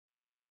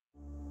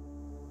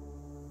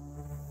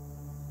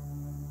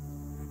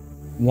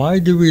Why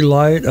do we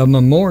light a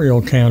memorial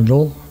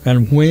candle,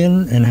 and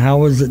when and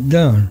how is it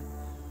done?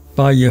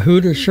 By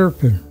Yehuda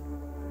Sherpin.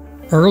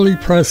 Early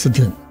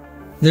precedent.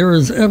 There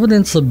is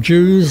evidence of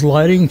Jews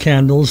lighting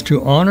candles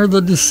to honor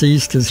the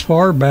deceased as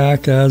far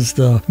back as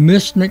the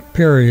Mishnah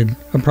period,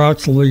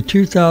 approximately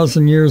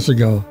 2,000 years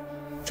ago.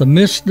 The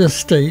Mishnah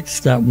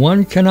states that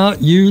one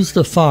cannot use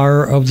the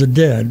fire of the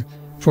dead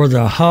for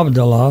the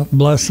Havdalah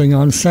blessing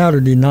on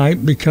Saturday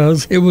night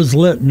because it was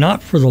lit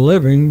not for the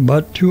living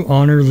but to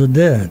honor the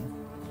dead.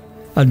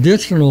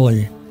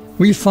 Additionally,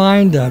 we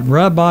find that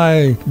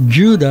Rabbi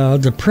Judah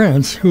the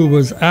Prince, who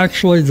was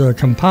actually the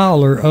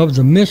compiler of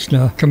the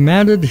Mishnah,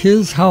 commanded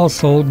his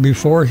household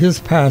before his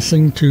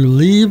passing to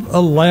leave a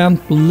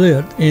lamp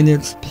lit in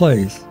its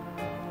place.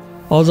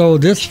 Although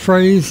this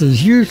phrase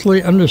is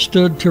usually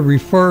understood to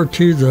refer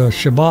to the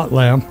Shabbat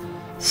lamp,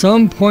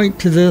 some point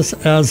to this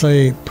as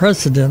a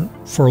precedent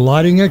for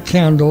lighting a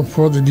candle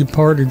for the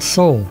departed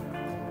soul.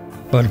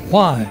 But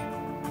why?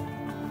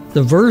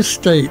 The verse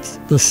states,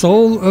 "The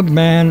soul of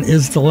man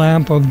is the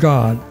lamp of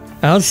God."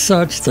 As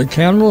such, the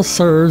candle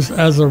serves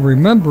as a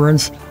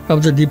remembrance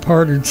of the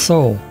departed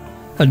soul.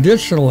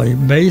 Additionally,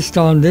 based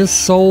on this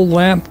soul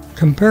lamp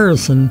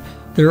comparison,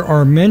 there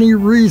are many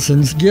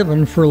reasons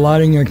given for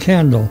lighting a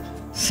candle,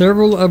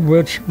 several of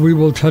which we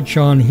will touch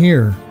on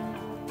here.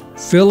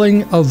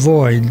 Filling a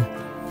void.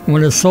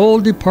 When a soul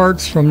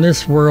departs from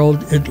this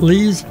world, it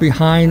leaves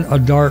behind a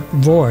dark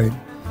void.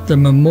 The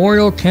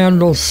memorial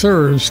candle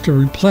serves to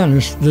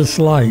replenish this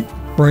light,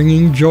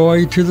 bringing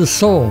joy to the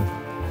soul.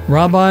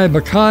 Rabbi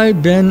Bakai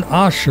ben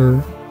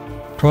Asher,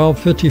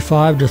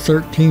 1255 to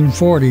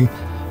 1340,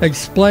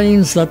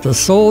 explains that the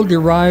soul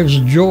derives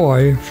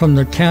joy from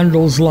the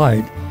candle's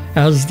light.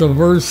 As the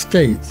verse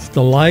states,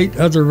 "The light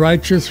of the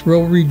righteous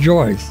will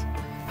rejoice."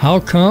 How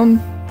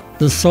come?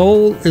 The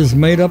soul is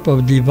made up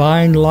of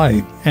divine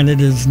light, and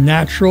it is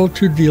natural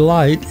to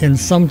delight in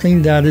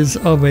something that is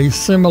of a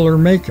similar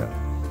makeup.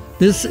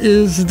 This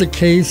is the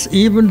case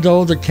even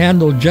though the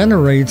candle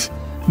generates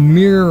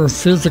mere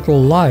physical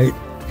light,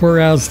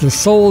 whereas the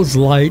soul's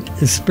light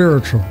is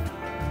spiritual.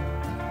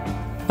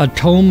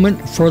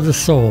 Atonement for the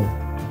soul.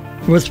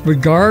 With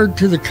regard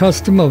to the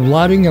custom of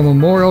lighting a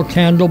memorial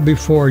candle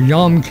before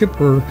Yom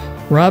Kippur,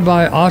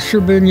 Rabbi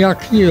Asher ben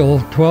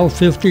Yakil,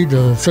 1250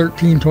 to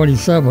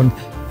 1327,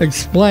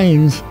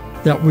 explains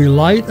that we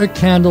light a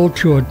candle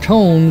to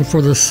atone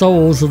for the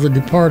souls of the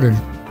departed.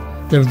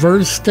 The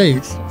verse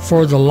states,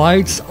 "For the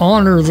lights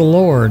honor the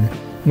Lord."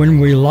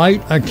 When we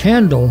light a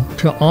candle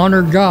to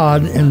honor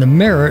God and the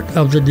merit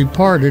of the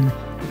departed,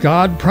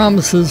 God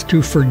promises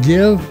to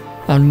forgive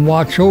and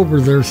watch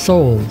over their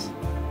souls.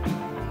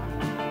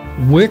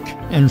 Wick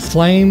and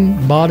flame,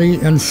 body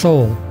and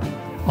soul.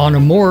 On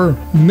a more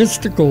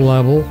mystical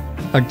level,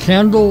 a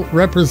candle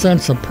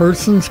represents a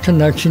person's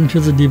connection to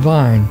the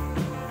divine.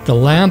 The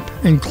lamp,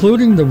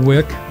 including the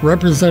wick,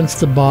 represents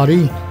the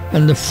body,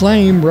 and the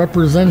flame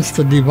represents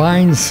the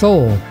divine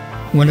soul.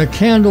 When a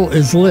candle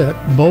is lit,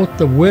 both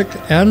the wick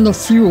and the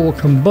fuel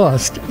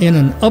combust in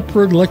an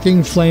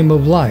upward-looking flame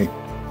of light.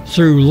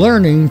 Through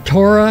learning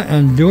Torah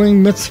and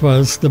doing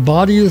mitzvahs, the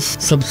body is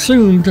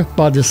subsumed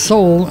by the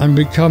soul and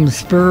becomes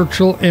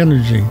spiritual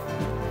energy.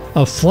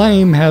 A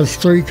flame has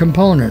three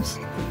components.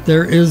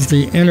 There is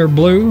the inner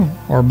blue,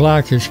 or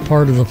blackish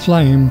part of the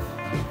flame,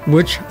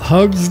 which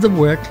hugs the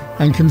wick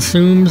and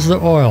consumes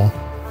the oil.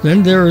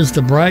 Then there is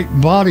the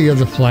bright body of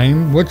the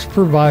flame, which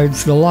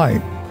provides the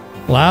light.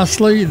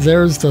 Lastly,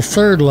 there's the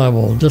third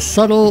level, the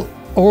subtle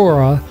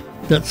aura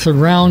that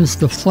surrounds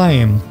the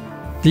flame.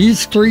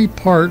 These three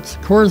parts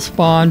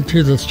correspond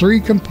to the three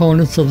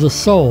components of the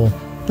soul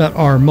that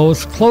are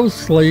most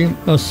closely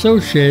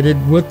associated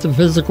with the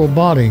physical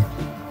body: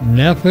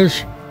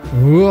 nefesh,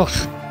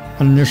 ruach,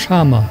 and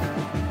neshama.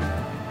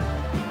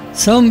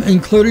 Some,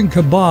 including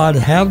Chabad,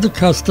 have the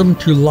custom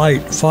to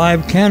light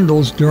 5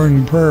 candles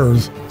during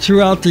prayers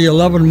throughout the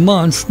 11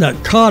 months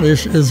that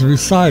Kaddish is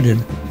recited,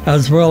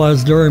 as well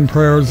as during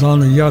prayers on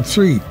the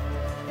Yatzrit,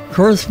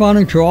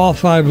 corresponding to all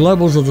 5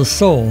 levels of the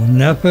soul: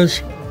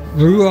 nefesh,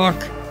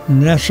 ruach,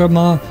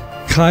 neshama,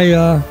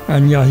 kaya,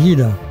 and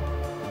yahida.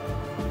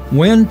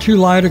 When to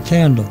light a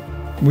candle.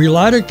 We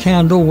light a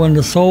candle when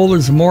the soul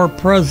is more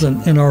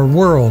present in our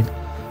world.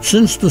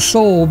 Since the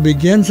soul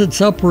begins its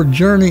upward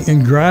journey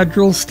in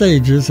gradual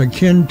stages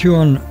akin to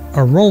an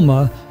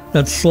aroma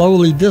that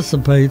slowly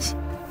dissipates,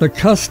 the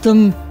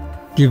custom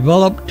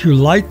developed to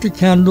light the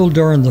candle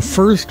during the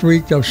first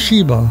week of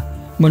Shiva,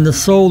 when the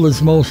soul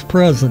is most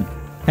present.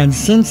 And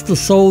since the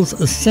soul's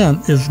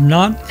ascent is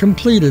not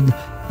completed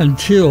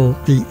until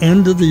the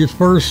end of the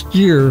first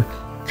year,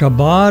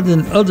 Chabad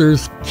and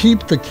others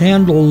keep the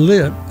candle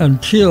lit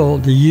until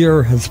the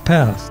year has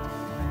passed.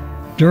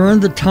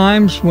 During the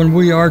times when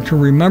we are to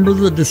remember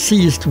the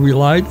deceased, we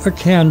light a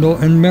candle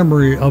in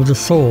memory of the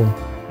soul.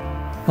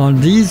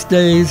 On these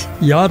days,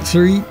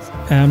 Yatzrit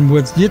and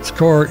with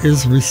Yitzkor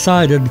is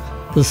recited,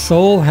 the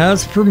soul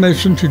has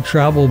permission to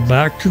travel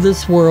back to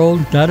this world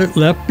that it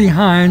left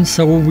behind,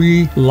 so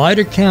we light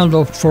a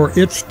candle for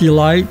its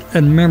delight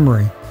and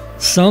memory.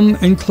 Some,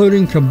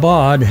 including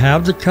Chabad,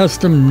 have the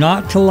custom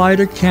not to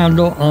light a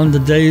candle on the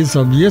days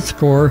of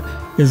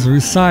Yizkor is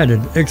recited,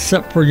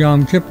 except for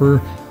Yom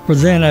Kippur, for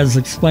then, as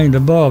explained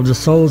above, the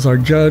souls are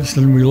judged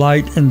and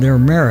relight in their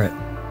merit.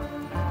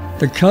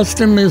 The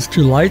custom is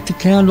to light the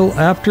candle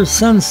after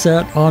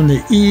sunset on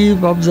the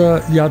eve of the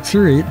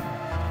Yatzrit.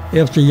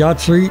 If the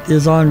Yatzrit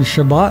is on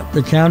Shabbat,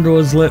 the candle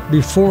is lit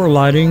before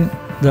lighting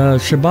the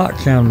Shabbat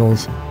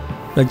candles.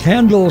 The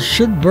candle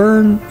should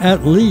burn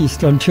at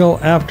least until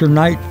after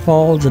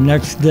nightfall the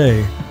next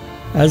day,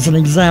 as an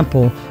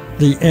example,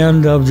 the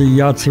end of the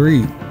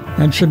Yatzrit,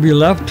 and should be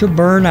left to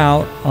burn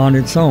out on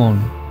its own.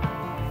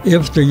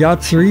 If the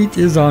Yatzrit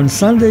is on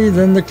Sunday,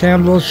 then the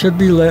candle should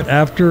be lit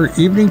after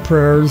evening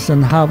prayers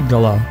and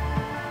Havdalah.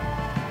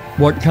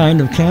 What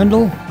kind of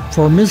candle?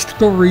 For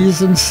mystical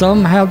reasons,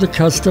 some have the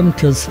custom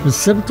to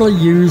specifically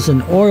use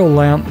an oil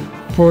lamp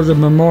for the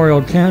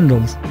memorial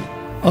candles.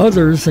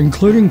 Others,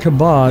 including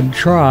Chabad,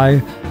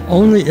 try,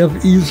 only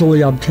if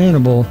easily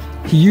obtainable,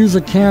 to use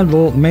a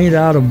candle made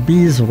out of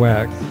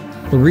beeswax.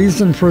 The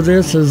reason for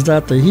this is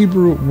that the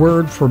Hebrew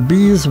word for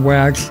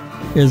beeswax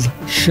is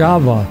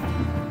shava,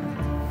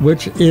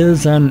 which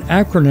is an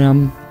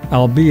acronym,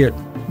 albeit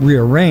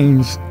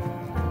rearranged,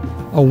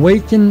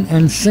 Awaken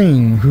and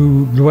sing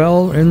who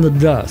dwell in the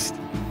dust.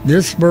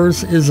 This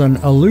verse is an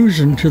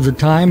allusion to the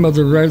time of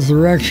the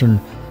resurrection,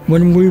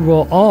 when we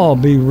will all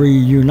be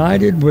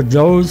reunited with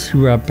those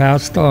who have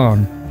passed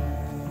on.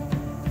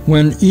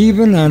 When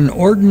even an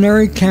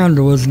ordinary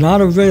candle is not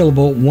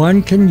available,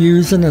 one can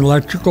use an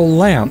electrical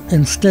lamp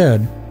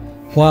instead.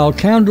 While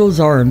candles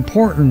are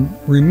important,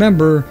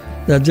 remember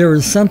that there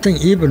is something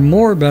even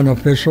more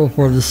beneficial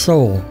for the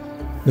soul.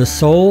 The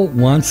soul,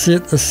 once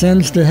it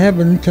ascends to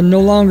heaven, can no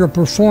longer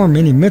perform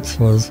any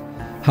mitzvahs.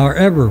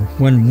 However,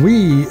 when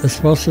we,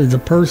 especially the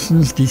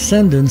person's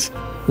descendants,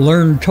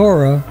 learn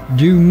Torah,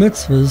 do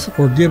mitzvahs,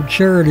 or give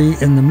charity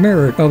in the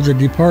merit of the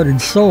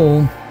departed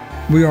soul,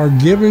 we are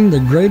giving the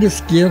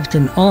greatest gift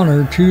and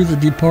honor to the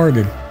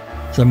departed.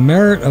 The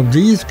merit of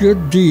these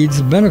good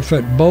deeds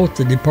benefit both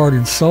the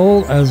departed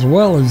soul as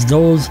well as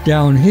those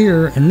down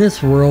here in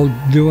this world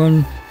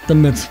doing the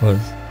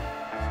mitzvahs.